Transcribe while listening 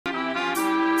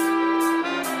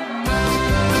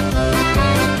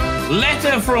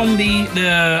Letter from the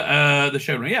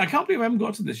showrunner. Yeah, I can't believe I haven't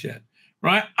got to this yet.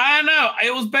 Right? I know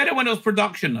it was better when it was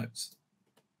production notes.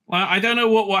 Well, I don't know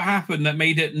what happened that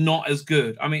made it not as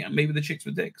good. I mean, maybe the chicks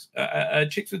with dicks.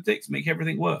 Chicks with dicks make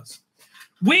everything worse.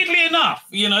 Weirdly enough,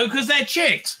 you know, because they're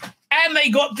chicks and they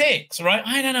got dicks, right?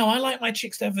 I don't know. I like my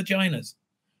chicks to have vaginas,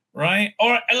 right?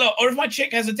 Or look, or if my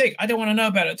chick has a dick, I don't want to know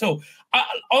about it at all.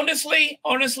 Honestly,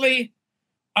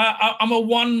 I'm a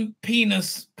one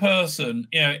penis person,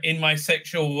 you know, in my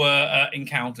sexual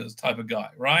encounters type of guy,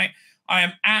 right? I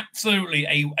am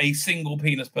absolutely a single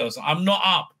penis person. I'm not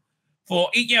up for,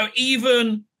 you know,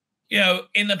 even, you know,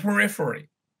 in the periphery,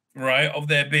 right, of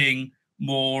there being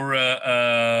more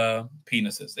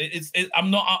penises. I'm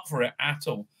not up for it at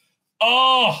all.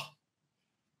 Oh,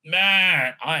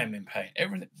 man, I am in pain.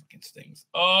 Everything fucking stings.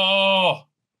 Oh,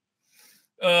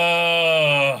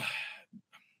 so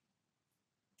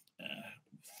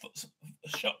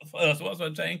what was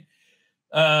I saying?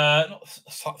 Not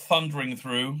thundering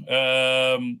through,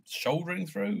 shouldering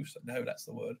through. No, that's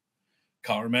the word.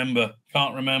 Can't remember.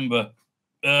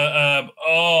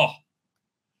 Oh,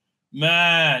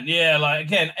 man, yeah. Like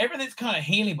again, everything's kind of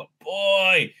healing, but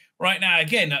boy, right now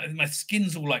again, my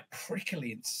skin's all like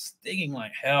prickly and stinging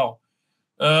like hell.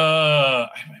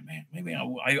 Maybe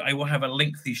I will have a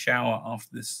lengthy shower after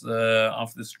this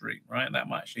stream. Right, that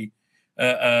might actually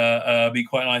be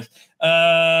quite nice.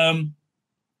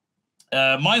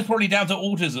 Mine's probably down to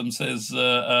autism, says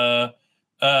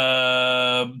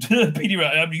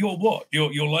PD. You're what?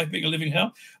 Your life being a living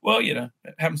hell? Well, you know,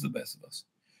 it happens to the best of us.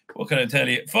 What can I tell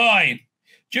you? Fine.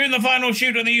 During the final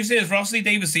shoot on the UCS, Rusty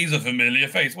Davies sees a familiar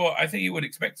face. Well, I think you would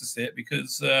expect to see it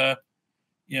because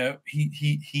you know,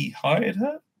 he hired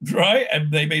her, right? And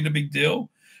they made a big deal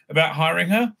about hiring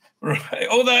her, right?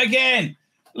 Although again,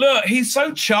 look, he's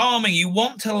so charming. You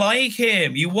want to like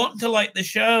him. You want to like the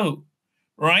show.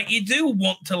 Right, you do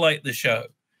want to like the show.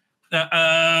 Like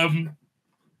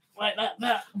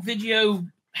that video,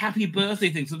 happy birthday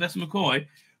thing, Sylvester McCoy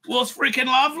was freaking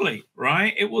lovely.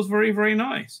 Right, it was very, very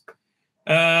nice.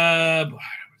 I don't want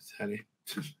to tell you.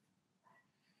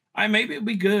 Maybe it'll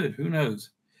be good. Who knows?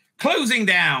 Closing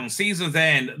down, season's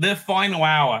end, the final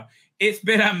hour. It's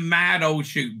been a mad old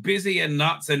shoot, busy and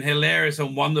nuts and hilarious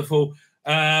and wonderful.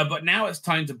 But now it's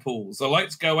time to pause. The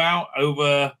lights go out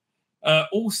over.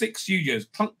 All 6 studios,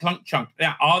 clunk, clunk, chunk.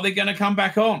 Now, are they going to come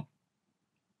back on?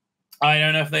 I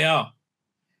don't know if they are.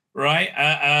 Right?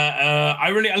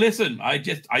 Listen, I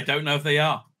don't know if they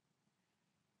are.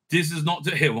 This is not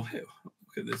here. Look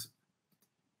at this.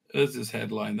 There's this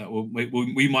headline that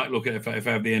we might look at if I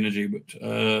have the energy, but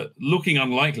looking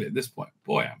unlikely at this point.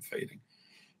 Boy, I'm fading.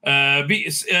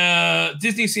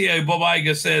 Disney CEO Bob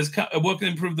Iger says, working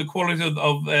to improve the quality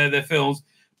of their films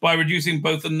by reducing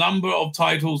both the number of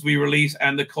titles we release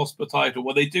and the cost per title.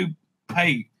 Well, they do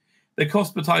pay the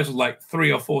cost per title like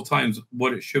 3 or 4 times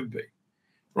what it should be,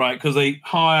 right? Because they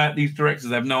hire these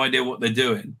directors, they have no idea what they're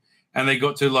doing, and they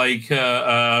got to like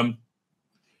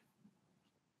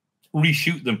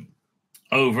reshoot them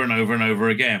over and over and over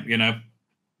again. You know,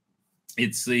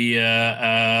 it's the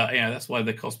yeah, that's why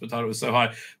the cost per title is so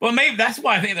high. Well, maybe that's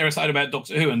why I think they're excited about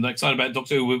Doctor Who, and they're excited about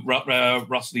Doctor Who with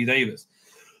Rusty Davies.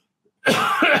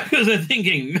 Because they're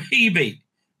thinking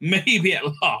maybe at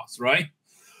last, right?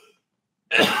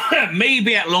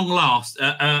 Maybe at long last,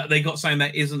 they got something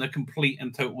that isn't a complete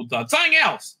and total dud. Something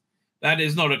else that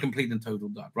is not a complete and total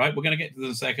dud, right? We're going to get to this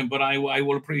in a second, but I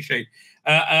will appreciate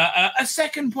a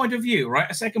second point of view, right?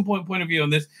 A second point of view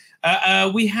on this.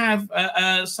 We have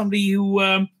somebody who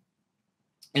in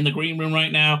the green room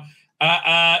right now.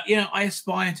 You know, I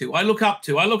aspire to. I look up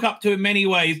to in many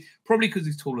ways. Probably because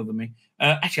he's taller than me.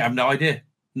 Actually, I have no idea.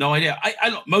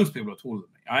 Most people are taller than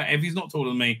me. If he's not taller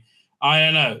than me, I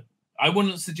don't know. I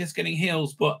wouldn't suggest getting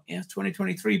heels, but yeah, it's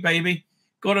 2023, baby.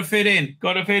 Got to fit in.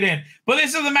 But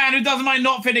this is the man who doesn't mind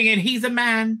not fitting in. He's a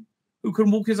man who can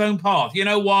walk his own path. You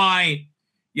know why?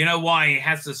 He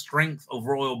has the strength of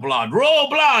royal blood. Royal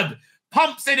blood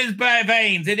pumps in his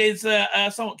veins. It is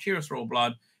somewhat curious royal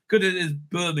blood. Good, it is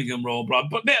Birmingham royal blood,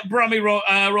 but Brummy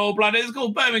royal blood. It's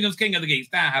called Birmingham's King of the Geeks.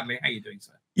 Dan Hadley, how you doing,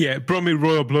 sir? Yeah, Brummy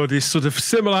royal blood is sort of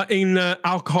similar in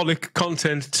alcoholic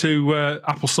content to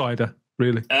apple cider,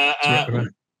 really.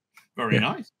 Very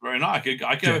nice. I could go.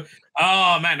 Yeah.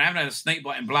 Oh man, I haven't had a snake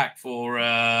bite in black for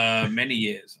many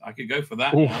years. I could go for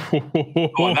that.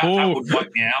 That would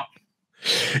wipe me out.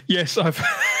 Yes, I've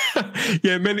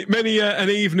many an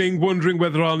evening wondering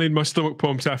whether I'll need my stomach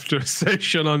pumped after a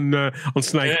session on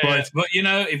snake bites. But you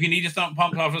know, if you need your stomach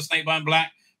pumped after a snake bite in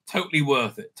black, totally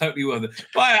worth it. But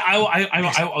I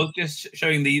was just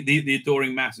showing the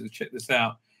adoring masses. Check this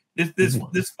out.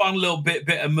 this fun little bit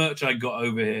of merch I got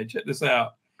over here. Check this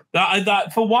out.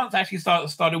 That for once actually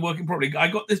started working properly. I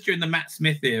got this during the Matt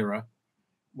Smith era.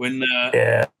 When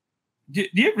do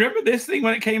you remember this thing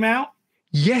when it came out?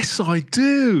 Yes, I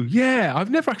do. Yeah, I've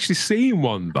never actually seen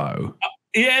one though.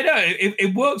 Yeah, no,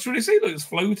 it works really. See, look, it's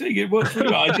floating. It works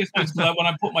really well. I just when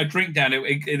I put my drink down,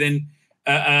 it then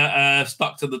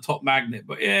stuck to the top magnet.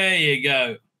 But there you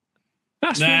go.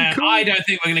 That's really cool. I don't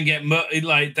think we're going to get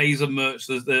like days of merch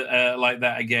like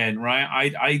that again,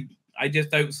 right? I just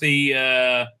don't see.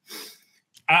 My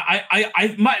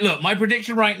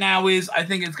prediction right now is I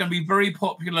think it's going to be very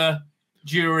popular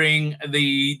during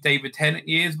the David Tennant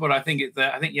years, but I think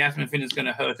Yasmin Finney is going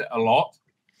to hurt it a lot,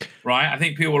 right? I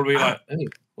think people will be like, "Hey,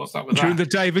 what's up with during that?"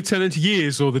 the David Tennant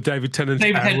years or the David Tennant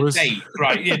hours? Days,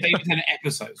 right? Yeah, David Tennant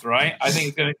episodes, right? I think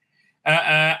it's going to.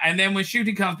 And then when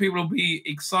shooting comes, people will be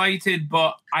excited,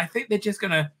 but I think they're just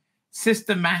going to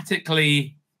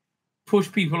systematically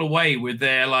push people away with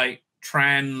their like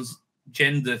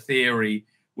transgender theory,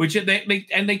 which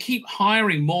they keep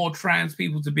hiring more trans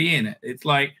people to be in it. It's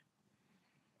like,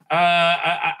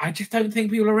 I just don't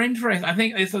think people are interested. I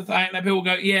think it's the thing that people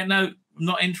go, yeah, no, I'm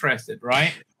not interested,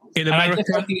 right? In America,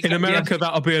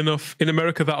 that'll be enough. In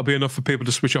America, that'll be enough for people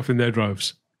to switch off in their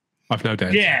droves. I've no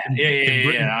doubt.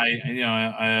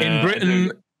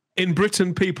 In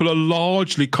Britain, people are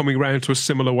largely coming around to a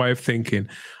similar way of thinking.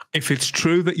 If it's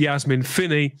true that Yasmin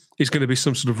Finney is going to be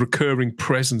some sort of recurring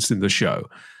presence in the show,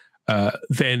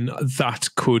 then that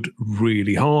could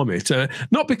really harm it.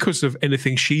 Not because of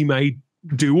anything she may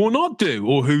do or not do,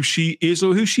 or who she is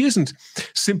or who she isn't.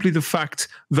 Simply the fact,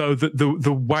 though, that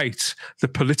the weight, the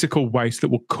political weight that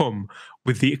will come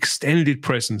with the extended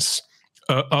presence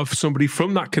of somebody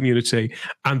from that community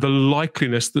and the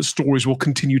likeliness that stories will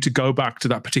continue to go back to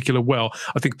that particular well.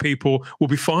 I think people will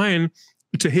be fine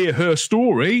to hear her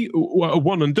story,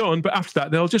 one and done, but after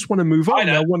that, they'll just want to move on.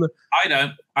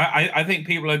 I think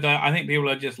people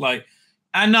are just like,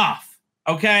 enough.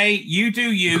 Okay, you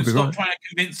do you. Stop trying to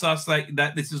convince us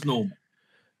that this is normal.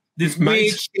 This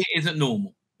weird shit isn't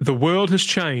normal. The world has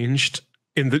changed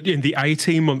in the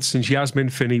 18 months since Yasmin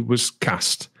Finney was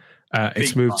cast.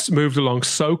 It's moved along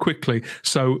so quickly.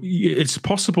 So it's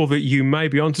possible that you may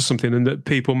be onto something and that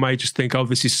people may just think, oh,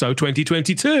 this is so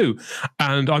 2022.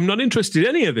 And I'm not interested in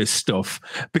any of this stuff,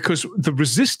 because the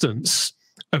resistance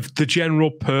of the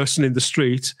general person in the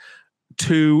street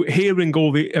to hearing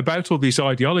about all these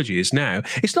ideologies now,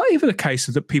 it's not even a case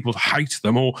of that people hate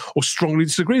them or strongly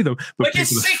disagree with them. But we're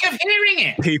just sick of hearing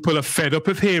it. People are fed up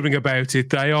of hearing about it.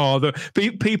 They are the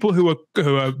people who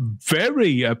are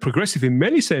very progressive in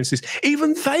many senses.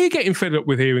 Even they are getting fed up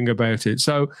with hearing about it.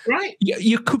 So right,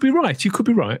 you could be right. You could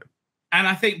be right. And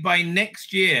I think by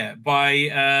next year,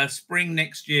 by spring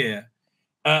next year,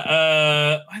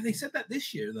 they said that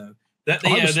this year though. That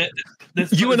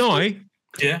you and I.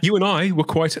 Yeah, you and I were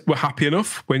happy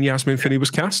enough when Yasmin Finney was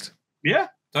cast. Yeah,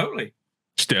 totally.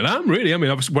 Still am, really. I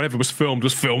mean, obviously, whatever was filmed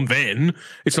then.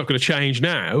 It's not going to change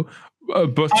now.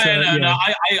 But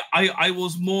I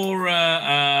was more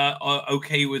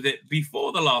okay with it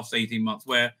before the last 18 months,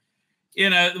 where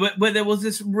where there was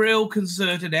this real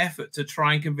concerted effort to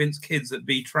try and convince kids that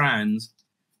be trans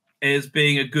as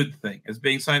being a good thing, as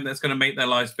being something that's going to make their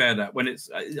lives better. When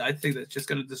I think that's just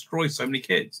going to destroy so many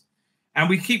kids. And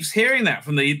we keep hearing that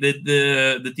from the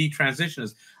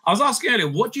detransitioners. I was asking earlier,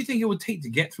 what do you think it would take to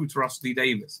get through to Russell T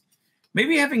Davies?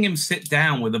 Maybe having him sit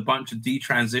down with a bunch of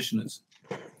detransitioners.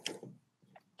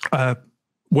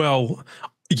 Well,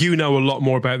 you know a lot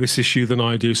more about this issue than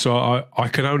I do, so I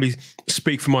can only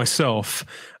speak for myself.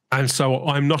 And so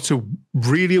I'm not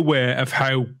really aware of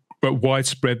how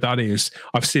widespread that is.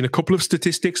 I've seen a couple of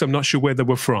statistics. I'm not sure where they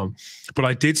were from. But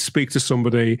I did speak to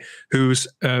somebody who's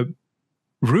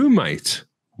roommate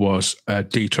was a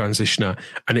detransitioner,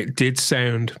 and it did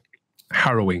sound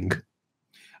harrowing.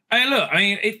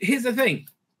 Here's the thing.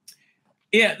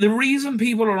 Yeah, the reason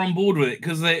people are on board with it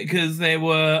because they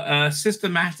were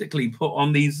systematically put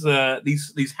on these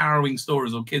harrowing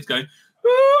stories of kids going,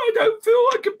 "Oh, I don't feel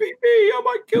like it could be me. I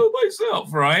might kill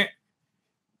myself." Right.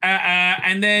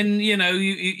 And then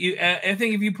I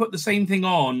think if you put the same thing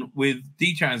on with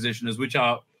detransitioners, which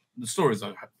are the stories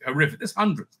are horrific. There's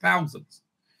hundreds, thousands.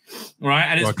 Right,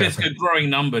 and it's a growing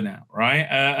number now, right?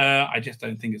 I just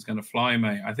don't think it's going to fly,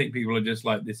 mate. I think people are just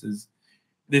like, this is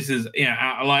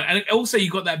out of line. And also,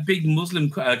 you've got that big Muslim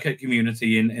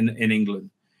community in England,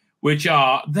 which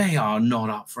they are not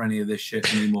up for any of this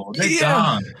shit anymore. They're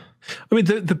done. I mean,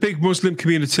 the big Muslim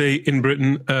community in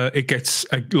Britain, it gets,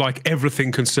 like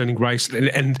everything concerning race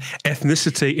and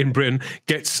ethnicity in Britain,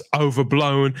 gets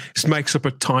overblown. It makes up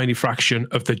a tiny fraction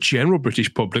of the general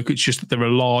British public. It's just that there are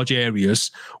large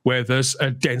areas where there's a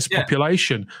dense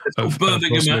population of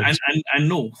Birmingham and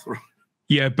North.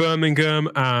 Yeah, Birmingham,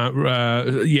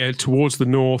 towards the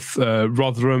north,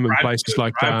 Rotherham and places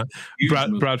like that.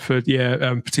 Bradford,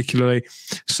 particularly.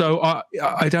 So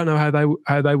I don't know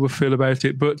how they would feel about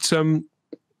it, but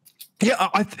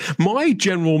my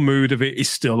general mood of it is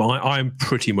still I'm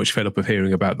pretty much fed up of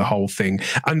hearing about the whole thing.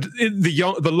 And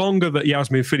the longer that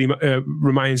Yasmin Finney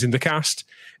remains in the cast,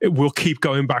 it will keep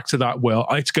going back to that. Well,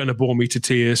 it's going to bore me to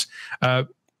tears.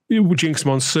 Jinx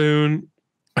Monsoon,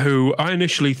 who I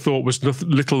initially thought was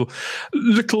little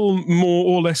more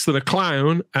or less than a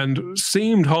clown and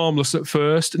seemed harmless at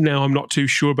first. Now I'm not too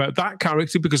sure about that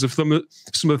character because of some of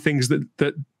the things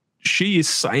that she is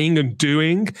saying and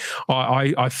doing.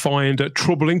 I find it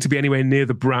troubling to be anywhere near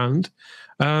the brand.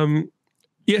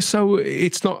 So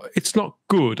it's not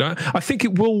good. I think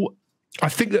it will. I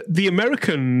think that the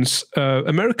American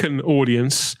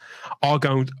audience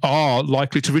are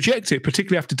likely to reject it,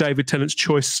 particularly after David Tennant's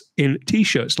choice in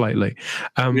T-shirts lately.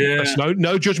 That's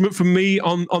no judgment from me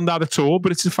on that at all,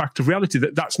 but it's a fact of reality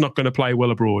that's not going to play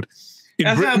well abroad.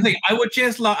 That's the other thing. I would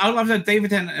love to have David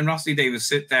Tennant and Rusty Davies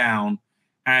sit down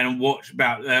and watch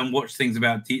things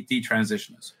about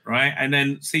detransitioners, right? And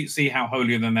then see how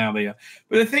holier than thou they are.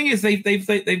 But the thing is,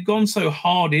 they've gone so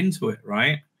hard into it,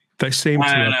 right? They seem to,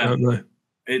 don't they?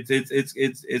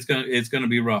 It's gonna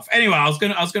be rough. Anyway, I was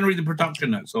gonna read the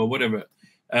production notes or whatever.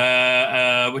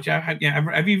 Which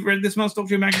have you read this month's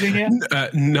Doctor Who magazine yet?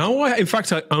 No, in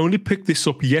fact, I only picked this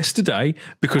up yesterday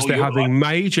because they're having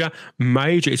major.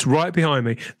 It's right behind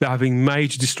me. They're having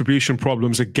major distribution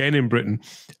problems again in Britain.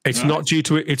 It's not due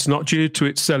to it. It's not due to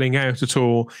it selling out at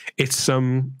all.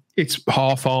 It's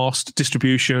half-arsed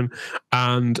distribution,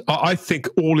 and I think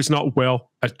all is not well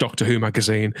at Doctor Who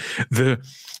magazine. The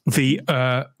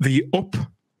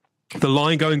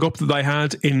line going up that they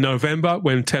had in November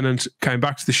when Tennant came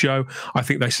back to the show, I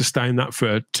think they sustained that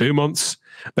for 2 months.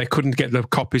 They couldn't get the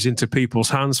copies into people's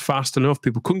hands fast enough.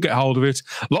 People couldn't get hold of it.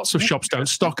 Lots of shops don't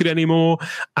stock it anymore,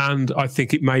 and I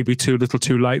think it may be too little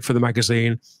too late for the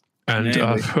magazine. And heaven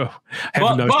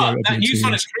knows where that new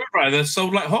Sonic Screwdriver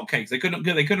sold like hotcakes. They couldn't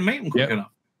make them quick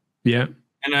enough. Yeah.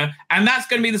 And that's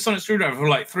going to be the Sonic Screwdriver for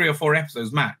like 3 or 4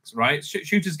 episodes max, right?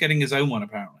 Shooter's getting his own one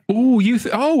apparently.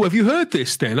 Have you heard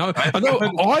this then? I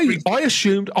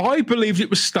believed it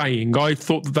was staying. I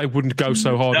thought that they wouldn't go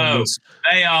so hard on this.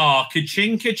 They are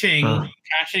ka-ching,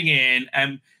 cashing in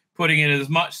and putting in as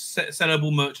much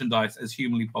sellable merchandise as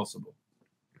humanly possible.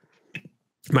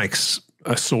 Makes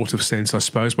a sort of sense, I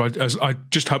suppose. But I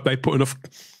just hope they put enough,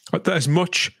 as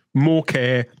much more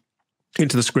care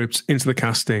into the scripts, into the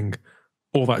casting,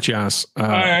 all that jazz.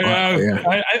 I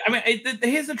mean,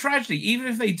 here's the tragedy. Even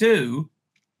if they do,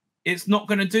 it's not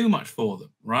going to do much for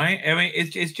them, right? I mean,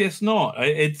 it's just not.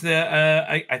 It's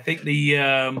I think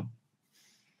the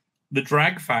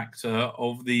drag factor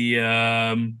of the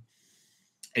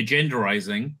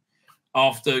agenderizing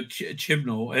after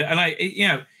Chibnall, and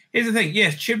here's the thing.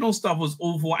 Yes, Chibnall stuff was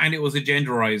awful, and it was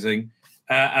agenderizing.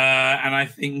 And I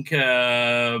think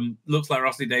looks like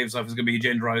Rusty Davies stuff is going to be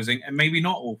agenderizing and maybe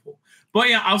not awful. But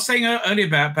yeah, I was saying earlier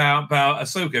about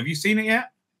Ahsoka. Have you seen it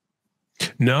yet?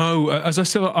 No, as I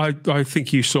said, I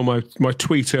think you saw my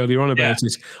tweet earlier on about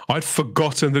it. I'd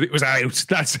forgotten that it was out.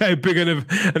 That's how big an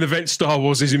event Star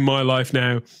Wars is in my life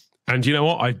now. And you know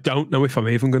what? I don't know if I'm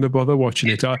even going to bother watching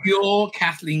it. Pure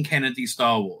Kathleen Kennedy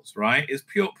Star Wars, right? It's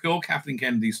pure Kathleen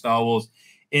Kennedy Star Wars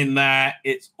in that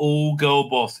it's all girl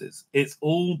bosses. It's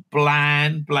all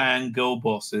bland girl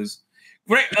bosses.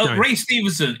 Ray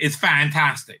Stevenson is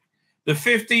fantastic. The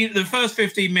first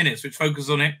 15 minutes, which focus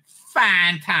on it,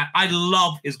 fantastic. I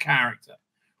love his character,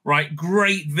 right?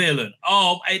 Great villain.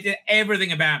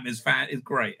 Everything about him is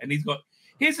great. And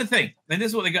here's the thing, and this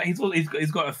is what they got.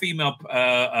 He's got a female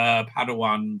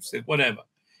Padawan, whatever,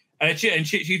 and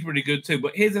she's pretty good too.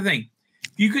 But here's the thing,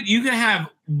 you could have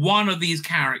one of these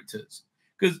characters,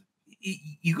 because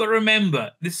you got to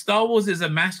remember this Star Wars is a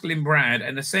masculine brand,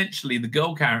 and essentially the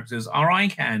girl characters are eye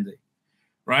candy,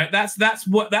 right? That's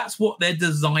what they're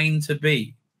designed to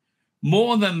be.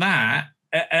 More than that,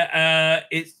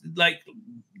 it's like,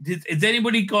 has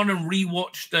anybody gone and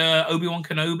rewatched Obi-Wan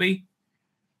Kenobi?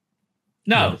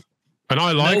 No. And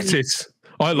I liked it.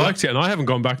 I liked it, and I haven't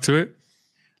gone back to it.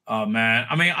 Oh, man.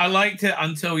 I mean, I liked it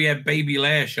until you had Baby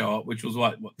Leia show up, which was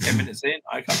what 10 minutes in?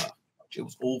 I can't. It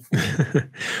was awful.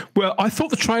 Well, I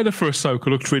thought the trailer for Ahsoka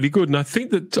looked really good, and I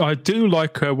think that I do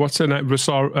like what's her name,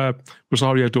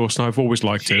 Rosario Dawson. I've always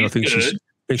liked her. I think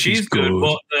she's good.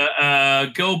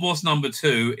 But Girl Boss number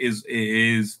 2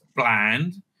 is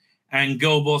bland, and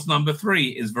Girl Boss number 3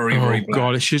 is very bland. Oh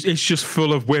God, it's just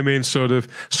full of women sort of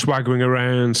swaggering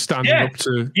around, standing up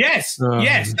to. Yes,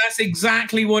 that's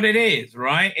exactly what it is,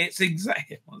 right? It's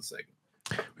exactly. One second.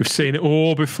 We've seen it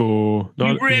all before.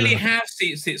 We really have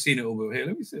seen it all before. Here,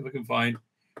 let me see if I can find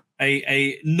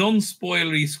a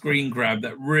non-spoilery screen grab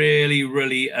that really.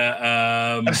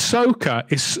 Ahsoka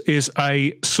is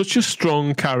such a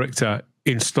strong character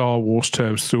in Star Wars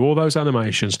terms through all those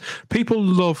animations. People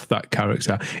love that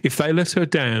character. If they let her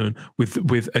down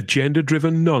with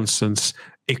agenda-driven nonsense,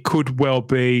 it could well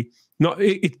be.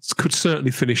 It could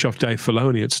certainly finish off Dave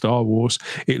Filoni at Star Wars.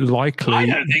 It likely. I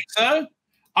don't think so.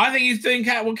 I think he's doing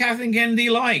what Kathleen Kennedy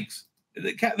likes.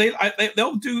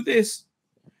 They'll do this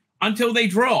until they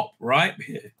drop, right?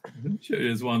 Let me show you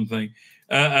this one thing.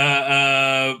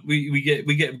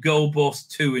 We get Girl Boss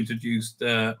 2 introduced.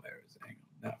 Where is it? Hang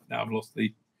on. Now I've lost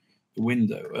the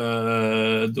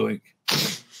window. Doink.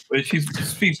 But she's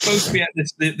supposed to be at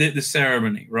this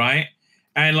ceremony, right?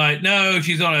 And like, no,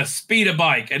 she's on a speeder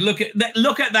bike. And look at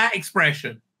that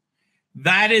expression.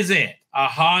 That is it.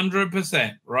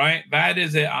 100%, right? That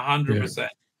is it, 100%. Yeah.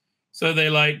 So they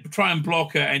like try and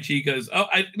block her, and she goes, "Oh,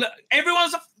 look,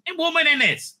 everyone's a woman in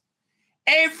this.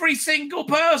 Every single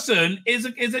person is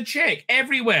a chick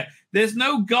everywhere. There's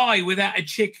no guy without a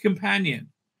chick companion,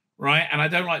 right?" And I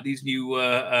don't like these new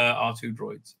R2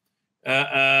 droids.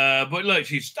 But look,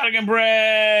 she's stunning and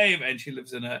brave, and she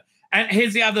lives in a. And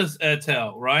here's the other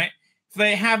tell, right? If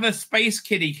they have a space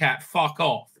kitty cat, fuck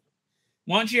off.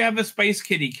 Once you have a space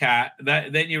kitty cat,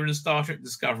 then you're in Star Trek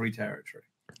Discovery territory.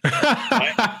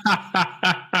 Right?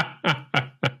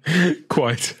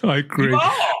 Quite, I agree.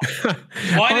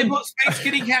 Why they put space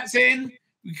kitty cats in?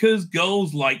 Because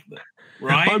girls like them,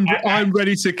 right? I'm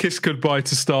ready to kiss goodbye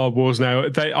to Star Wars now.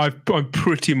 I'm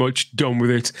pretty much done with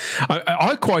it.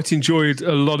 I quite enjoyed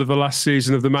a lot of the last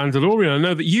season of The Mandalorian. I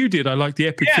know that you did. I liked the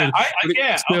epic film.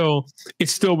 It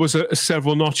still was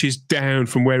several notches down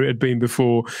from where it had been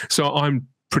before. So I'm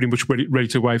pretty much ready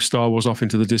to wave Star Wars off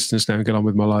into the distance now and get on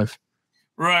with my life.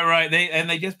 Right.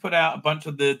 They just put out a bunch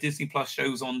of the Disney Plus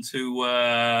shows onto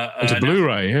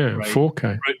Blu-ray,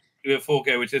 4K.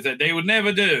 4K, which is that they would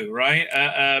never do, right?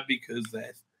 Because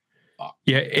they're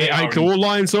it all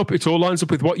lines up. It all lines up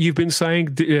with what you've been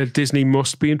saying. Disney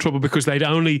must be in trouble because they'd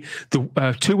only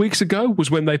 2 weeks ago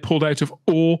was when they pulled out of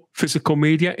all physical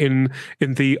media in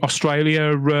the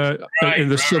Australia in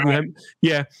the southern.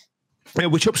 Yeah.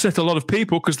 Which upset a lot of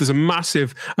people because there's a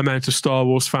massive amount of Star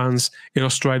Wars fans in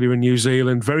Australia and New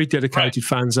Zealand, very dedicated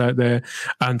fans out there,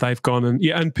 and they've gone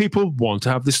and people want to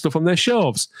have this stuff on their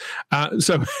shelves. And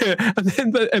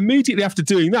then immediately after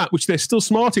doing that, which they're still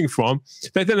smarting from,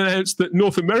 they then announced that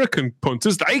North American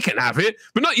punters, they can have it,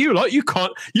 but not you lot. You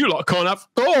lot can't have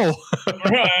it all.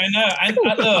 Right, I know. And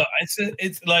look,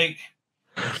 it's like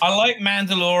I like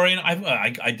Mandalorian.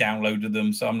 I downloaded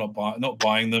them, so I'm not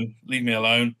buying them. Leave me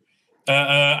alone.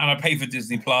 And I pay for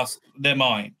Disney Plus. They're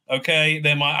mine. Okay,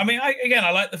 they're mine. I mean,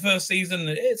 I like the first season.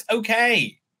 It's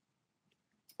okay.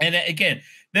 And again,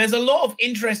 there's a lot of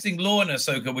interesting lore in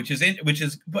Ahsoka, which is,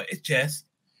 but it's just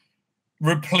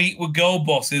replete with girl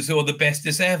bosses who are the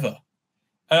bestest ever.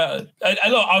 I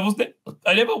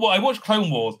watched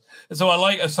Clone Wars, so I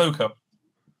like Ahsoka,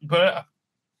 but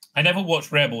I never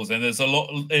watched Rebels, and there's a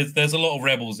lot of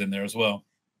Rebels in there as well.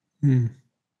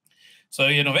 So,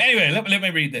 anyway, let me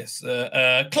read this.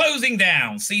 Closing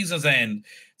down, season's end.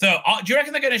 So, do you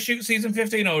reckon they're going to shoot season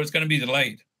 15 or it's going to be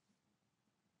delayed?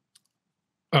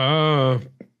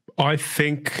 I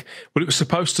think, it was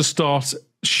supposed to start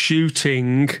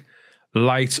shooting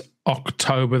late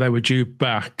October. They were due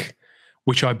back,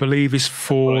 which I believe is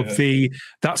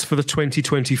that's for the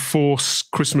 2024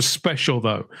 Christmas special,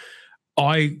 though.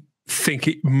 I think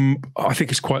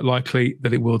it's quite likely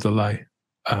that it will delay.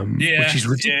 Which is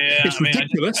it's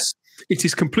ridiculous. It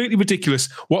is completely ridiculous.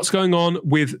 What's going on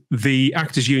with the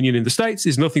Actors Union in the States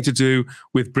is nothing to do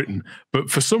with Britain. But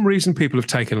for some reason, people have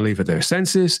taken a leave of their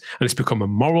senses, and it's become a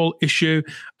moral issue.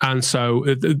 And so,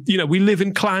 we live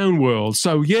in clown world.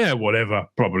 So, whatever.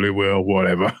 Probably will,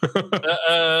 whatever.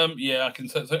 I can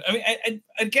say so. I mean,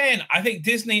 again, I think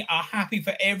Disney are happy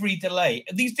for every delay.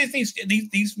 These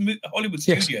Hollywood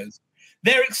studios,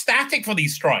 they're ecstatic for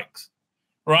these strikes.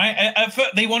 Right,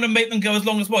 they want to make them go as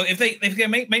long as possible. If they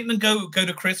make them go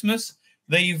to Christmas,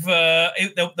 they'll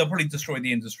probably destroy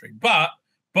the industry. But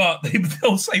but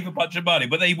they'll save a bunch of money.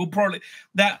 But they will probably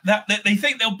that they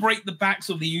think they'll break the backs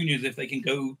of the unions if they can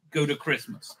go to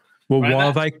Christmas. Well, right?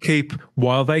 while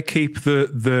they keep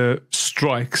the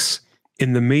strikes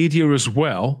in the media as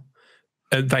well.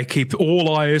 They keep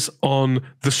all eyes on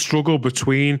the struggle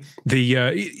between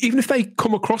even if they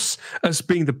come across as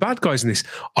being the bad guys in this,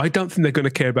 I don't think they're going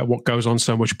to care about what goes on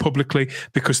so much publicly,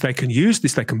 because they can use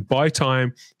this, they can buy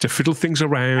time to fiddle things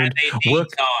around, work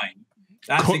time.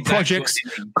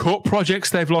 Cut projects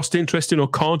they've lost interest in or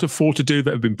can't afford to do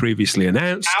that have been previously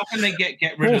announced. How can they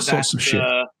get rid of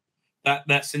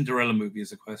that Cinderella movie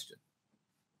is a question.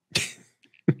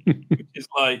 It's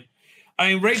like,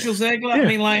 I mean, Rachel Zegler, I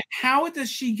mean, like, how does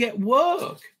she get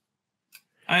work?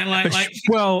 I mean,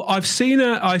 well, I've seen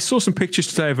her. I saw some pictures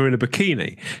today of her in a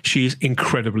bikini. She's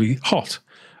incredibly hot,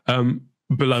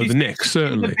 below the neck,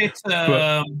 certainly. She's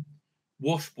a bit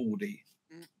washboardy.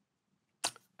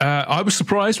 I was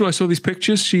surprised when I saw these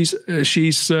pictures. She's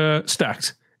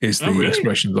stacked, is the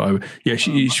expression that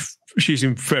she's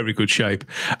in very good shape.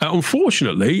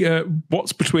 Unfortunately,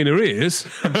 what's between her ears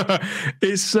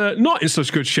is not in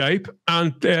such good shape,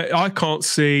 and I can't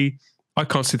see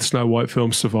the Snow White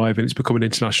film surviving. It's become an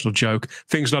international joke.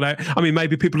 Things like that. I mean,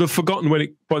 maybe people have forgotten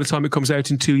by the time it comes out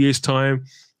in 2 years' time.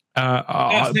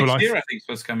 Next year, I think it's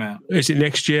supposed to come out. Is it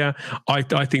next year? I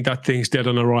think that thing's dead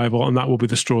on arrival, and that will be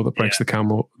the straw that breaks the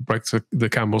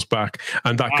camel's back.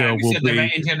 And that girl will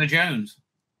be Indiana Jones.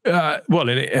 Well,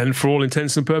 and for all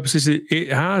intents and purposes,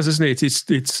 it has, isn't it?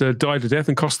 It's died a death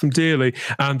and cost them dearly.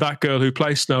 And that girl who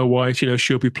plays Snow White,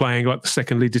 she'll be playing like the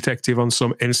second lead detective on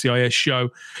some NCIS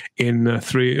show in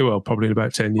probably in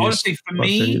about 10 years. Honestly,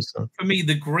 for me,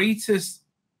 the greatest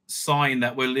sign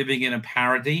that we're living in a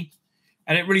parody,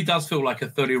 and it really does feel like a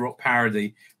 30 Rock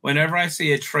parody, whenever I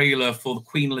see a trailer for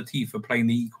Queen Latifah playing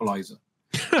the Equalizer.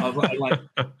 I'm like,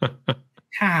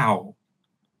 how?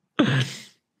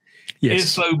 Yes.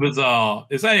 It's so bizarre.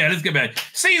 Let's get back.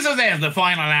 Caesar's End, the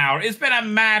final hour. It's been a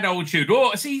mad old shoot.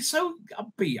 Oh, see, he's so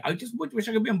upbeat. I just wish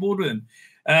I could be on board with him.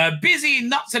 Busy,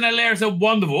 nuts, and hilarious and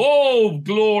wonderful. Oh,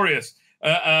 glorious.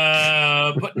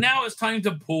 But now it's time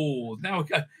to pause. Now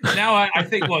I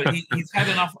think he's had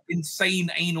enough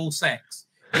insane anal sex.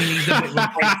 He needs a bit of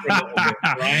a break for a little bit,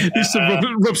 right? He needs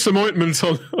to rub some ointment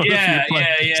on.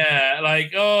 Yeah.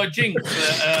 Like, oh, Jinx.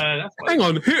 Hang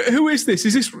on, who is this?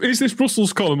 Is this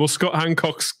Russell's column or Scott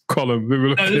Hancock's column?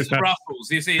 No, this is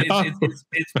Russell's. You see,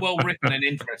 it's well written and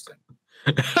interesting.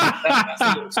 That's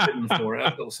a little spin for it.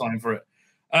 That's a little sign for it.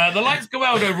 The lights go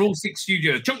out over all 6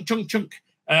 studios. Chunk, chunk, chunk.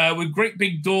 With great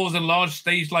big doors and large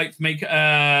stage lights make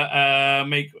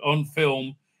on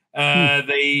film.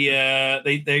 They're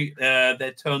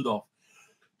turned off.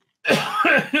 They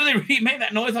really make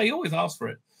that noise. I always ask for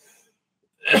it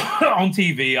on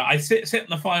TV. I sit in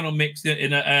the final mix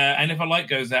and if a light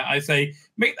goes out, I say,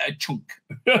 make that a chunk.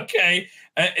 Okay,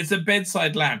 it's a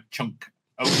bedside lamp chunk.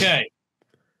 Okay,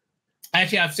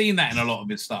 actually, I've seen that in a lot of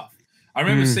his stuff. I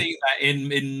remember seeing that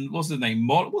in what's his name?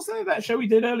 What's the name of that show we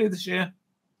did earlier this year?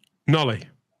 Nolly,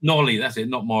 that's it,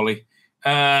 not Molly.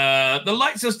 The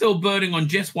lights are still burning on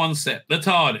just one set, the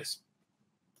TARDIS.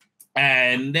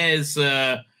 And there's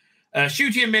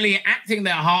Shooty and Millie acting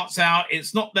their hearts out.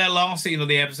 It's not their last scene of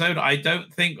the episode. I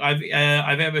don't think I've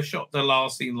ever shot the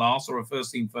last scene last or a first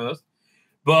scene first.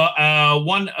 But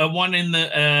one in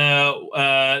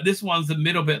the this one's the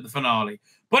middle bit of the finale.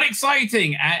 But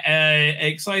exciting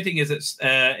is at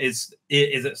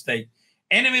stake.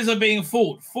 Enemies are being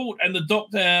fought, and the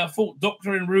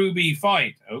Doctor and Ruby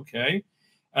fight. Okay.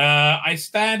 I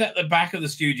stand at the back of the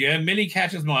studio. Millie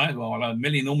catches my eye. Well,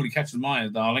 Millie normally catches my eye,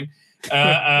 darling.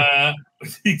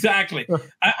 Exactly.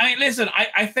 Listen,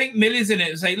 I think Millie's in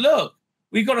it and say, look,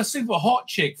 we've got a super hot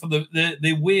chick for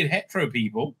the weird hetero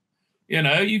people.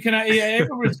 You can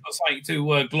everyone's got something to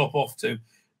glop off to.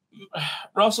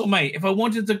 Russell, mate, if I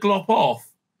wanted to glop off,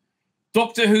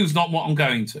 Doctor Who's not what I'm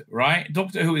going to, right?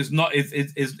 Doctor Who is not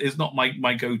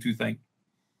my go-to thing.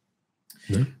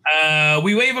 No.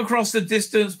 We wave across the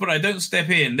distance, but I don't step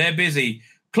in. They're busy.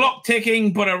 Clock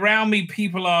ticking, but around me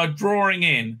people are drawing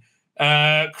in.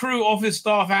 Crew, office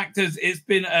staff, actors. It's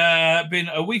been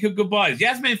a week of goodbyes.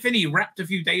 Yasmin Finney wrapped a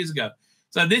few days ago.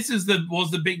 So this was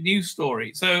the big news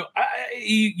story. So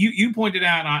you pointed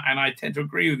out, and I tend to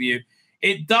agree with you.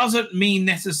 It doesn't mean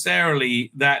necessarily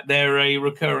that they're a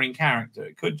recurring character.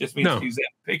 It could just mean she's there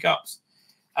pickups.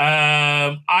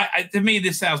 To me,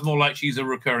 this sounds more like she's a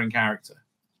recurring character.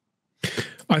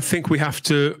 I think we have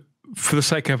to, for the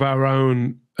sake of our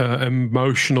own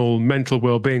emotional, mental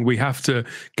well-being, we have to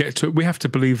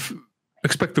believe,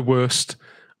 expect the worst,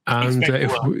 and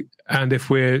if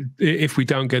we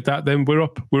don't get that, then we're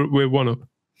up. We're one up.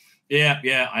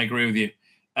 Yeah, I agree with you.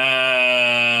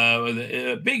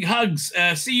 Big hugs.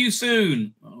 See you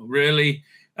soon. Oh, really?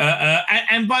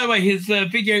 And by the way, his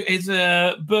video, his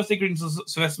birthday greetings to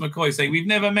Sylvester McCoy saying, "We've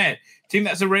never met." Do you think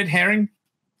that's a red herring?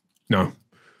 No.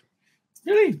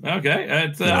 Really? Okay.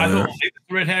 I thought it was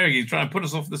a red herring. He's trying to put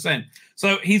us off the scent.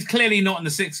 So he's clearly not in the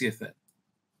 60th then.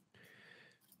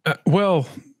 Well,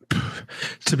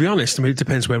 to be honest, I mean, it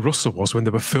depends where Russell was when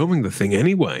they were filming the thing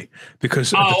anyway.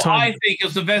 Because at the time, I think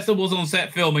if Sylvester was on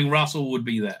set filming, Russell would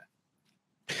be there.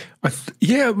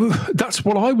 Yeah, that's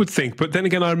what I would think. But then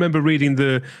again, I remember reading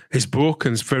his book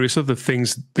and various other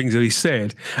things that he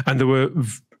said, and there were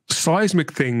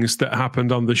seismic things that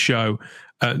happened on the show,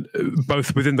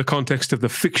 both within the context of the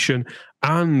fiction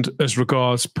and as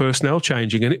regards personnel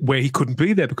changing, and where he couldn't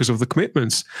be there because of the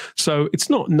commitments. So it's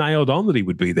not nailed on that he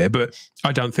would be there, but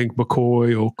I don't think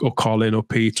McCoy or Colin or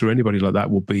Pete or anybody like that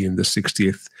will be in the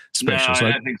 60th special. No,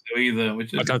 I don't think so either.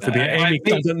 I don't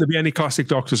think there'll be any classic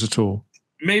Doctors at all.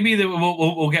 Maybe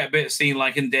we'll get a bit of scene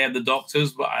like in Dare the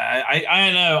Doctors, but I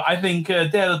don't know. I think Dare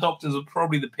the Doctors are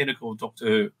probably the pinnacle of Doctor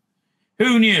Who.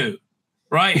 Who knew,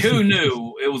 right? Who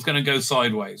knew it was going to go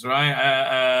sideways,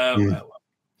 right?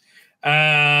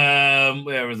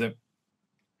 Where is it?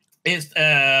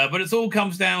 But it all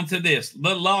comes down to this: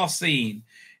 the last scene.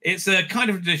 It's a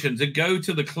kind of tradition to go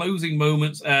to the closing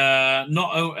moments, not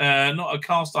a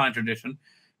cast iron tradition.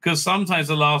 Because sometimes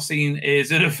the last scene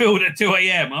is in a field at 2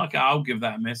 a.m. Okay, I'll give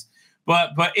that a miss.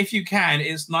 But if you can,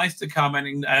 it's nice to come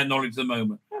and acknowledge the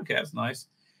moment. Okay, that's nice.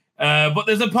 But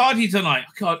there's a party tonight.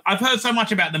 God, I've heard so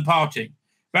much about them partying,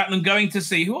 about them going to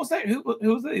see. Who was that? Who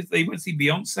was that? They went to see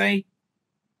Beyonce?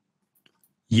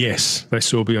 Yes, they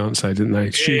saw Beyonce, didn't they?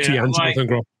 Shooty and Jonathan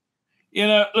Groff. You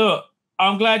know, look,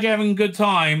 I'm glad you're having a good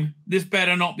time. This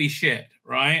better not be shit,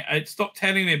 right? Stop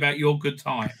telling me about your good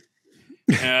time.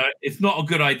 It's not a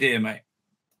good idea, mate.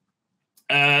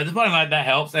 The bottom like that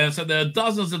helps. So there are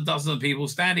dozens of people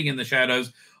standing in the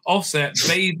shadows, offset,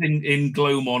 bathed in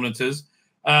glow monitors.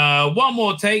 One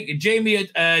more take. Jamie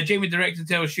director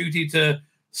tells Shooty to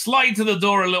slide to the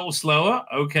door a little slower,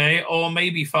 okay, or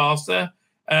maybe faster.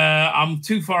 I'm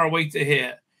too far away to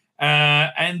hear.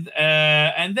 And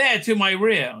there to my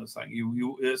rear, something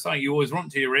you always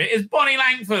want to your rear, is Bonnie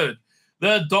Langford,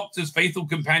 the Doctor's faithful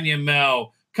companion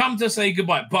Mel. Come to say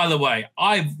goodbye. By the way,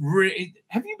 have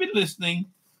you been listening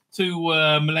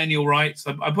to Millennial Rights?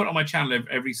 I put it on my channel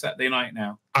every Saturday night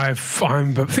now. I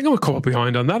think I'm a couple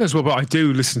behind on that as well, but I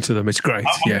do listen to them. It's great.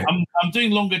 I'm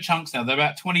doing longer chunks now. They're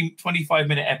about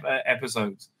 25-minute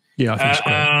episodes. Yeah, I think it's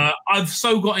great. I've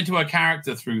so got into a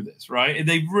character through this, right?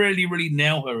 They really, really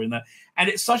nail her in that. And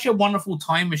it's such a wonderful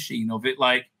time machine of it.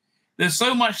 Like, there's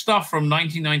so much stuff from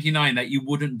 1999 that you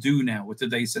wouldn't do now with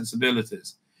today's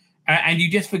sensibilities. And you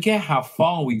just forget how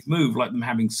far we've moved, like them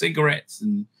having cigarettes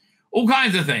and all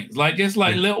kinds of things, like just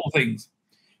like little things.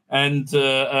 And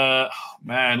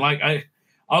man, like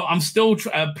I'm still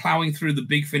plowing through the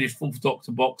Big Finish Fourth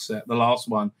Doctor box set, the last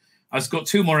one. I've got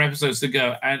 2 more episodes to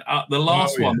go, and the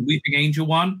last one, the Weeping Angel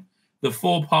one, the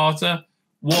 4-parter,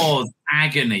 was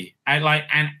agony, and like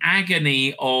an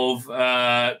agony of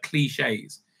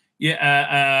cliches.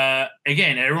 Yeah,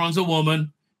 again, everyone's a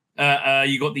woman.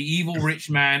 You got the evil rich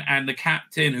man, and the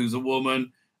captain, who's a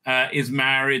woman, is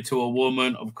married to a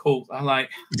woman. Of course, I like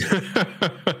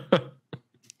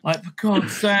for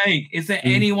God's sake, is there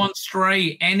anyone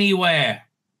straight anywhere?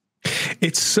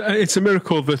 It's a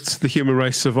miracle that the human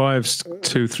race survives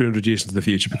 200-300 years into the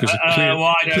future, because I don't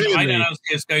know if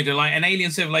it's going to, like, an alien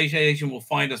civilization will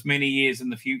find us many years in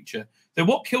the future. So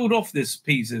what killed off this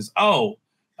piece is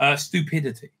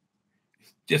stupidity,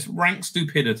 just rank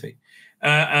stupidity.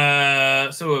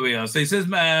 So where we are. So he says,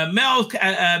 Mel,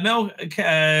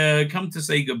 come to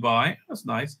say goodbye. That's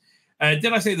nice.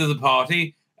 Did I say there's a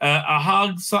party? A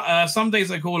hug. Some days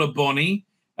I call her Bonnie.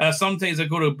 Some days I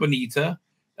call her Bonita.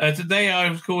 Today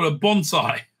I call her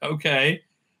Bonsai. Okay.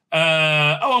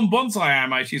 I'm Bonsai,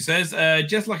 am I? She says,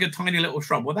 just like a tiny little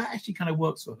shrub. Well, that actually kind of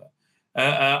works for her.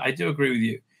 I do agree with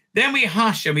you. Then we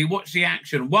hush and we watch the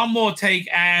action. One more take,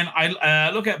 and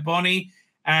I look at Bonnie.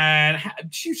 And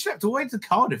she slept away to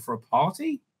Cardiff for a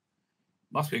party.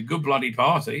 Must be a good bloody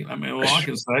party. I mean, all I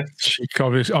can say. She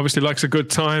obviously likes a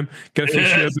good time. Get a few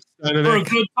for a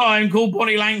good time, call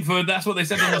Bonnie Langford. That's what they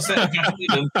said on the set.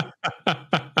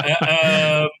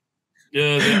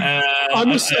 I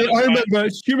must say, I remember.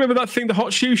 Do you remember that thing, the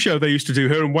Hot Shoe Show they used to do?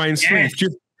 Her and Wayne Sleeve.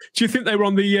 Do you think they were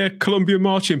on the Columbia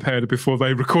marching powder before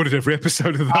they recorded every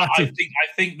episode of that? I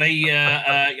think they.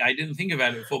 I didn't think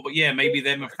about it before, but yeah, maybe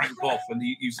them and Frank Boff and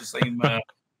they use the same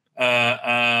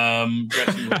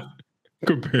dressing room.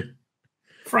 Could be.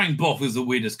 Frank Boff is the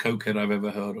weirdest cokehead I've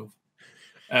ever heard of.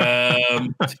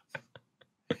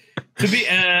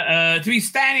 To be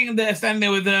standing there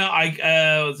with her,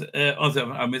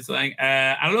 I missed something.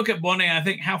 I look at Bonnie and I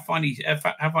think how funny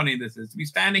this is. To be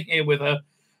standing here with her,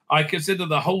 I consider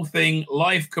the whole thing,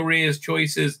 life, careers,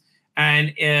 choices, and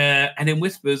in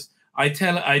whispers, I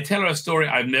tell her a story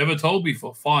I've never told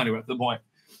before. Finally, we're at the point.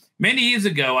 Many years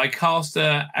ago, I cast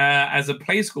her as a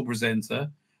play school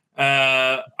presenter.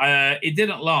 It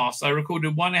didn't last. I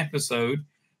recorded one episode.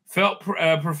 Felt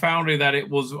profoundly that it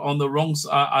was on the wrong.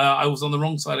 I was on the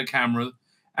wrong side of camera,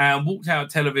 and walked out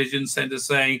of television center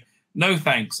saying, "No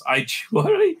thanks." I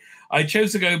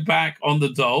chose to go back on the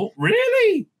doll.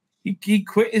 Really? He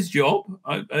quit his job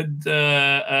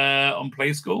on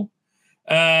play school.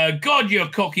 God, you're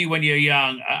cocky when you're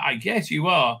young. I guess you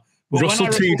are. But Russell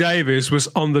T. Davies was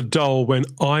on the doll when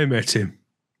I met him.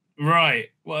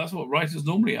 Right. Well, that's what writers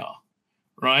normally are.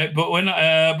 Right, but when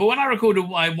I recorded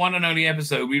my one and only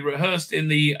episode, we rehearsed in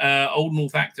the Old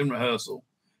North Acton rehearsal.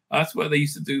 That's what they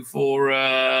used to do for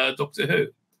Doctor Who.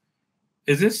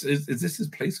 Is this his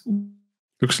play school?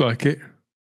 Looks like it.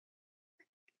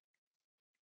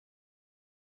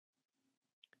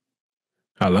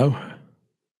 Hello.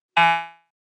 Am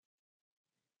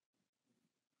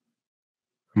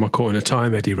I caught in a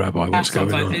time, Eddie Rabbi? What's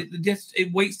going on?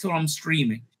 It waits till I'm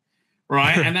streaming.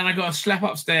 Right, and then I got to slap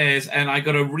upstairs, and I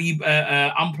got to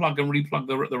unplug and replug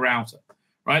the router.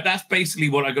 Right, that's basically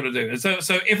what I got to do. And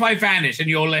so if I vanish and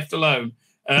you're left alone,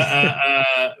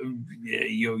 I'll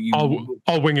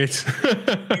wing it.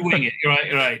 You wing it.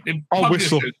 Right. I'll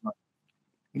whistle.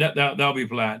 That'll be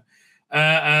planned.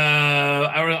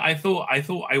 I thought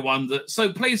I won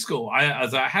the play school.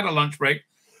 As I had a lunch break,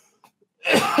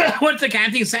 went to the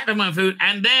canteen, sat on my food,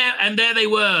 and there they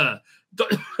were,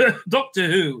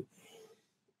 Doctor Who.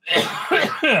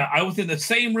 I was in the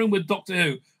same room with Doctor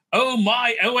Who. Oh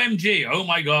my, OMG, oh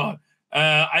my God.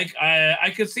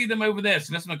 I could see them over there.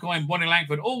 Sylvester McCoy and Bonnie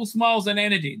Langford, all smiles and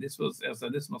energy. This must have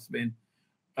been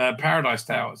Paradise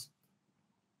Towers.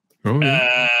 Oh,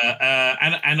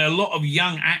 yeah. And a lot of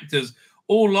young actors,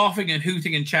 all laughing and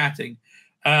hooting and chatting.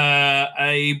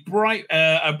 A bright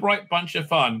bunch of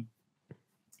fun.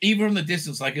 Even from the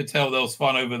distance, I could tell there was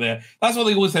fun over there. That's what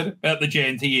they always said about the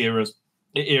JNT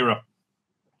era.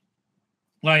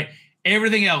 Like,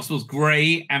 everything else was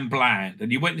grey and bland.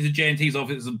 And you went into JNT's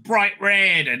office, it was bright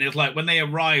red. And it's like, when they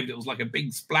arrived, it was like a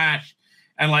big splash.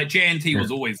 And like, JNT was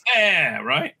always there,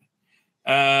 right?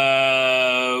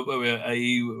 A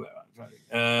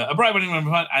bright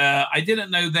one. I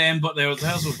didn't know them, but there was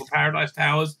rehearsals for Paradise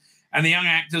Towers. And the young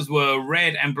actors were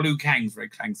red and blue Kangs. Red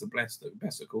Kangs are best,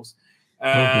 of course.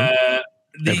 I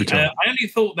only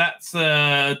thought that's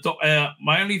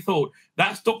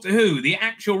Doctor Who, the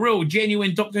actual, real,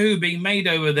 genuine Doctor Who being made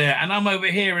over there, and I'm over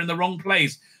here in the wrong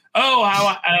place. Oh,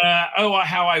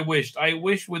 how I wished! I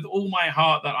wish with all my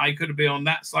heart that I could have been on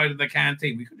that side of the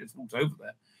canteen. We could have just walked over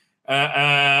there.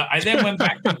 I then went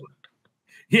back. I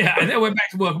then went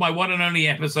back to work on my one and only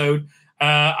episode.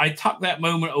 I tucked that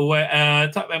moment away.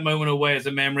 As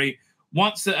a memory.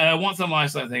 Once a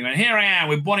lifetime thing. And here I am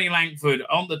with Bonnie Langford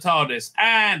on the TARDIS,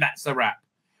 and that's a wrap.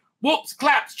 Whoops,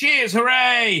 claps, cheers,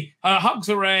 hooray, hugs,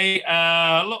 hooray,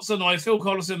 lots of noise. Phil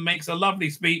Collison makes a lovely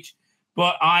speech,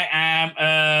 but I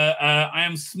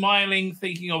am smiling,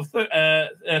 thinking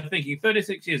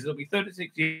 36 years. It'll be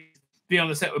 36 years to be on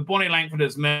the set with Bonnie Langford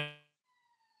as Mel.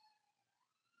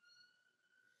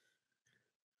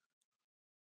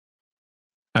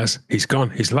 As he's gone,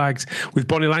 he's lagged. With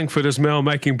Bonnie Langford as Mel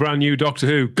making brand new Doctor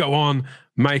Who. Go on,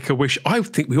 make a wish. I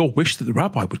think we all wish that the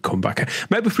Rabbi would come back.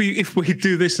 Maybe if we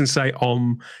do this and say,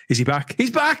 is he back?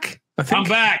 He's back. I think. I'm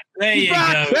back. There you go.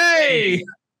 Hey!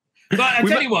 But I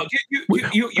tell you what,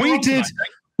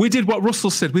 we did what Russell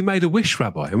said. We made a wish,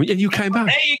 Rabbi, and you came back.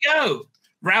 There you go.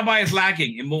 Rabbi is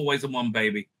lagging in more ways than one,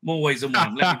 baby. More ways than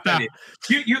one. Let me tell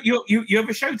you. You have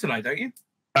a show tonight, don't you?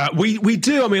 We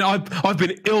do. I mean, I've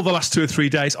been ill the last 2 or 3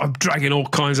 days. I'm dragging all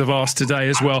kinds of arse today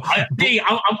as well.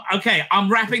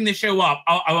 I'm wrapping the show up.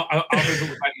 I'll talk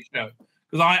about your show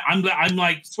because I'm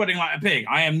like sweating like a pig.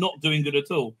 I am not doing good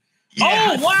at all.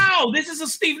 Yes. Oh wow, this is a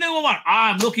Steve Newman one.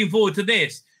 I'm looking forward to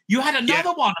this. You had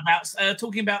another one about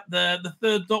talking about the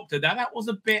third Doctor. Now that was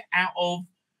a bit out of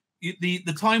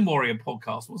the Time Warrior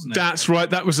podcast, wasn't it? That's right.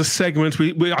 That was a segment.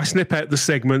 I snip out the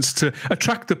segments to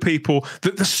attract the people,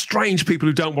 the strange people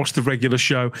who don't watch the regular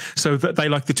show, so that they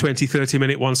like the 20,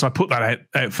 30-minute one. So I put that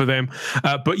out for them.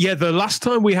 But yeah, the last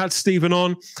time we had Stephen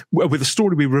on with a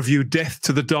story, we reviewed Death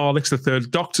to the Daleks, the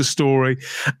Third Doctor story,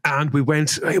 and we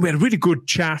had a really good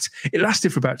chat. It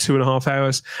lasted for about 2.5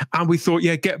 hours, and we thought,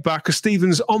 yeah, get back, because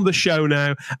Stephen's on the show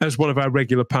now as one of our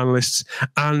regular panelists.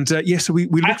 And so we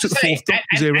looked at the Fourth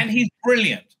Doctor's era. And he's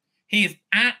brilliant. He is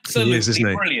absolutely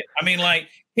brilliant. I mean, like,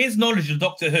 his knowledge of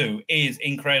Doctor Who is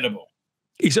incredible.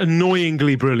 He's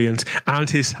annoyingly brilliant, and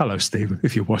hello, Stephen,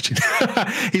 if you're watching.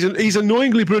 he's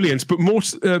annoyingly brilliant, but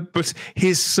but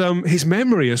his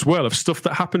memory as well of stuff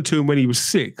that happened to him when he was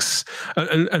 6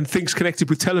 and things connected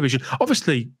with television.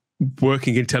 Obviously,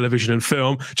 working in television and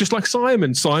film, just like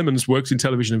Simon. Simon's worked in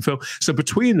television and film. So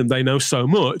between them, they know so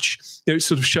much. It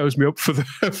sort of shows me up for the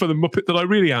Muppet that I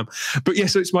really am. But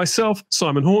yes, so it's myself,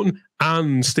 Simon Horton,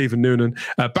 and Stephen Noonan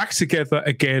back together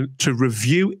again to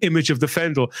review Image of the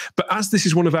Fendel. But as this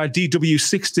is one of our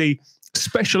DW60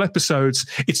 special episodes,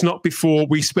 it's not before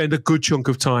we spend a good chunk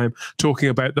of time talking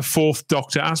about the Fourth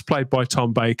Doctor as played by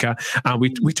Tom Baker, and we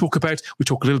talk a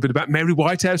little bit about Mary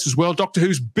Whitehouse as well, Doctor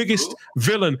Who's biggest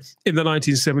villain in the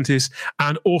 1970s,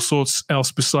 and all sorts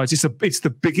else besides. It's the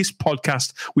biggest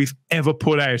podcast we've ever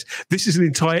put out. This is an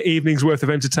entire evening's worth of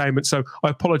entertainment, so I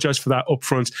apologize for that up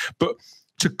front, but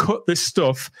to cut this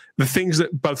stuff, the things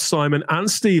that both Simon and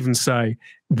Stephen say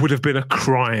would have been a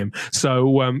crime.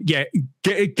 So,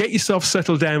 get yourself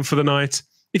settled down for the night.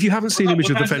 If you haven't seen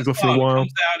Image of the Fendel for a while. It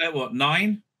comes down at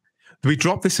 9? We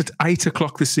dropped this at 8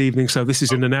 o'clock this evening, so this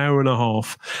is in an hour and a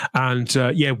half. And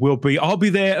I'll be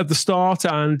there at the start,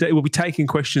 and we'll be taking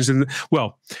questions.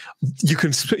 You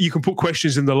can put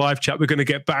questions in the live chat. We're going to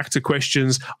get back to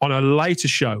questions on a later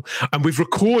show. And we've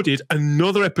recorded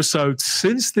another episode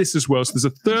since this as well. So there's a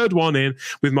third one in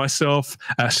with myself,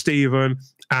 Stephen,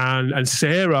 and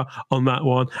Sarah on that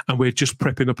one, and we're just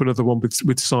prepping up another one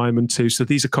with Simon too. So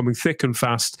these are coming thick and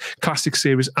fast, classic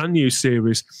series and new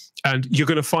series, and you're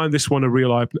going to find this one a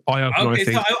real eye-opener. Okay, I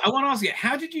think. So I want to ask you,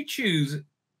 how did you choose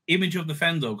Image of the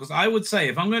Fendel? Because I would say,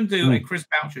 if I'm going to do a Chris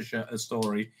Boucher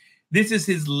story, this is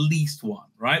his least one,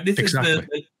 right? This exactly.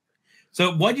 is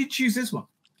so why did you choose this one?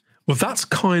 Well, that's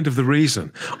kind of the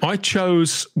reason. We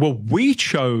chose.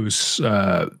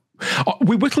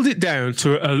 We whittled it down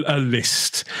to a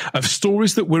list of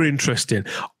stories that we're interested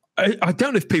in. I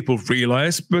don't know if people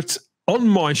realise, but on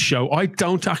my show, I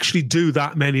don't actually do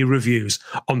that many reviews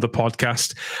on the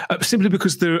podcast, simply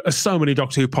because there are so many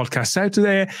Doctor Who podcasts out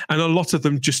there, and a lot of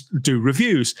them just do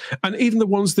reviews. And even the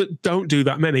ones that don't do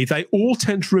that many, they all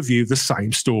tend to review the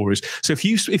same stories. So if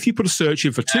you put a search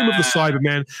in for Tomb of the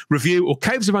Cybermen review or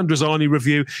Caves of Androzani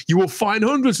review, you will find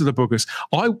hundreds of the buggers.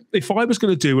 If I was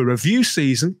going to do a review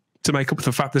season to make up for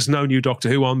the fact there's no new Doctor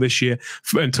Who on this year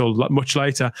until much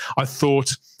later, I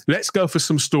thought, let's go for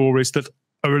some stories that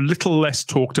are a little less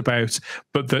talked about,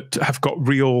 but that have got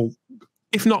real,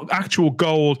 if not actual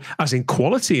gold, as in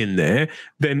quality in there,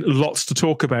 then lots to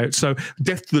talk about. So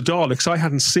Death to the Daleks, I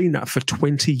hadn't seen that for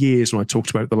 20 years when I talked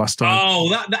about it the last time. Oh,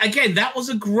 that was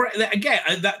a great,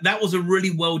 that was a really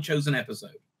well-chosen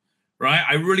episode, right?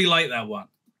 I really like that one.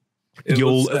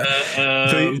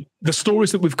 The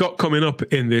stories that we've got coming up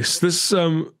in this, there's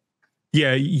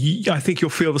I think you'll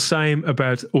feel the same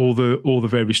about all the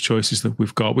various choices that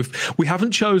we've got. We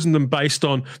haven't chosen them based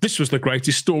on this was the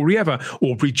greatest story ever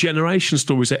or regeneration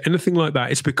stories or anything like that.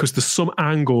 It's because there's some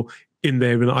angle in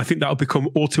there, and I think that'll become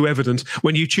all too evident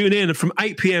when you tune in. And from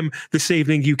 8 p.m. this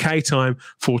evening UK time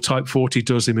for Type 40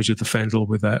 does Image of the Fendel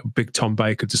with a big Tom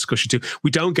Baker discussion too. We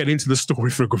don't get into the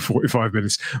story for a good 45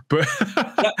 minutes, but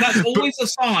that's always a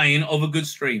sign of a good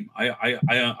stream. I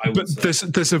would say.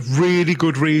 There's a really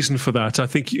good reason for that. I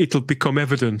think it'll become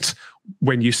evident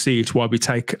when you see it, why we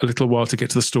take a little while to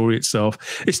get to the story itself.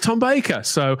 It's Tom Baker,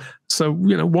 so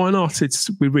why not?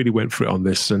 We really went for it on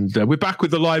this, and we're back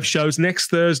with the live shows next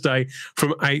Thursday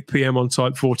from 8 p.m. on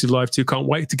Type 40 Live 2. Can't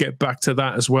wait to get back to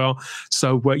that as well.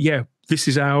 So this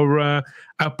is our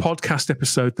podcast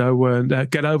episode, though.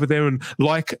 And get over there and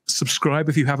subscribe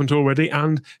if you haven't already,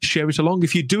 and share it along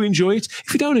if you do enjoy it.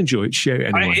 If you don't enjoy it, share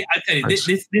it anyway. I tell you, this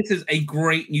is a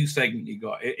great new segment you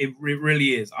got. It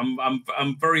really is. I'm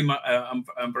very much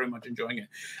enjoying it.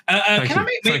 Can I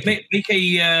make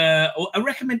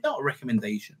a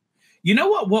recommendation? You know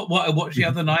what I watched the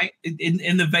other night,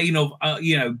 in the vein of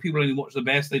people only watch the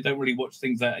best. They don't really watch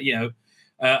things that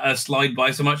slide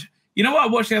by so much. You know what I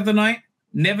watched the other night?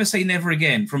 Never Say Never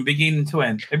Again from beginning to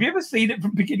end. Have you ever seen it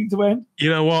from beginning to end? You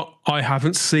know what? I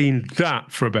haven't seen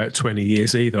that for about 20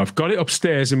 years either. I've got it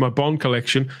upstairs in my Bond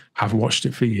collection. Haven't watched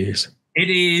it for years. It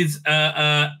is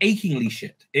achingly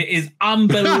shit. It is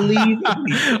unbelievably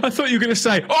I thought you were going to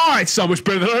say, oh, it's so much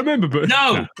better than I remember. But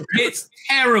no, it's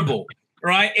terrible,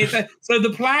 right? So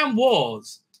the plan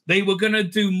was they were going to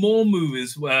do more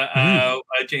movies,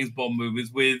 James Bond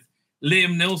movies, with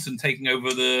Liam Neeson taking over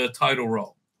the title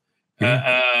role.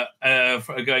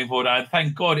 Going forward, and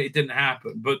thank God it didn't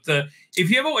happen. But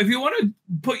if you want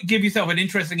to give yourself an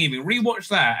interesting evening, rewatch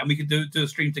that, and we could do a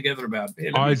stream together about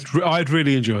it. I'd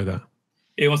really enjoy that.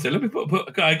 Yeah, what's it? Let me put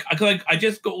I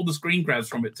just got all the screen grabs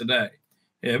from it today.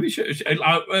 Yeah, we should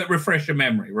refresh your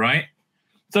memory, right?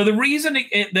 So the reason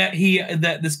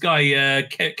that this guy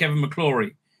Kevin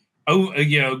McClory,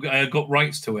 got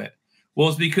rights to it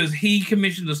was because he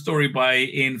commissioned a story by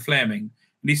Ian Fleming.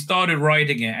 And he started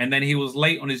writing it, and then he was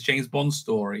late on his James Bond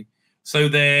story. So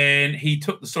then he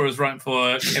took the story as writing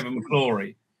for Kevin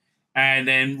McClory and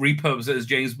then repurposed it as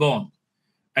James Bond.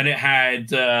 And it had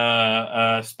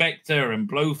Spectre and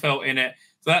Blofeld in it.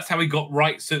 So that's how he got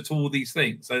rights to all these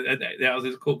things. So that was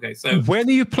his court case. So when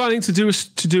are you planning to do a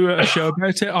show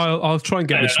about it? I'll try and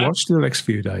get this watched in the next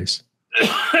few days.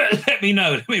 Let me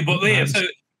know. So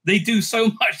they do so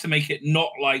much to make it not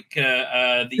like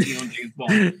the Eon James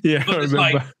Bond. Yeah, but it's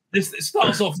like this. It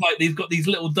starts off like they've got these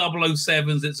little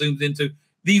 007s it zooms into.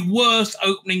 The worst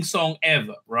opening song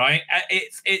ever, right?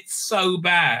 It's so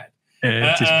bad.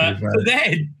 Yeah, it is pretty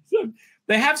bad. So then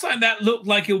they have something that looked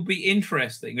like it would be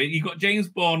interesting. You got James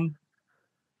Bond,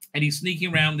 and he's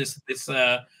sneaking around this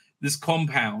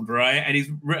compound, right? And he's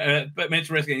meant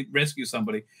to rescue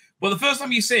somebody. But the first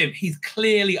time you see him, he's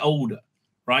clearly older.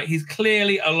 Right, he's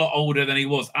clearly a lot older than he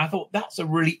was. I thought that's a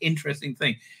really interesting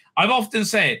thing. I've often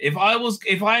said if I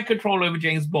had control over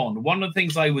James Bond, one of the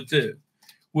things I would do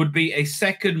would be a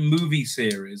second movie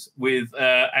series with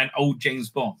an old James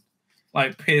Bond,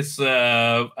 like Pierce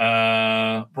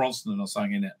Brosnan or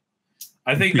something in it.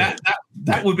 I think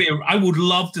that would be. I would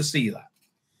love to see that.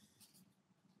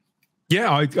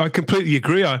 Yeah, I completely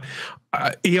agree.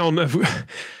 Eon.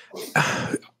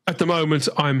 At the moment,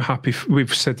 I'm happy.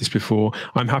 We've said this before.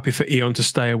 I'm happy for Eon to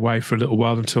stay away for a little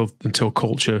while until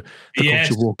culture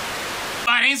war.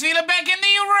 My name's Tzvi Lebetkin,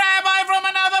 the Rabbi from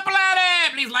another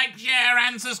planet. Please like, share,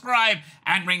 and subscribe,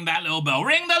 and ring that little bell.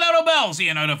 Ring the little bell so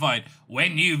you're notified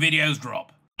when new videos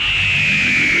drop.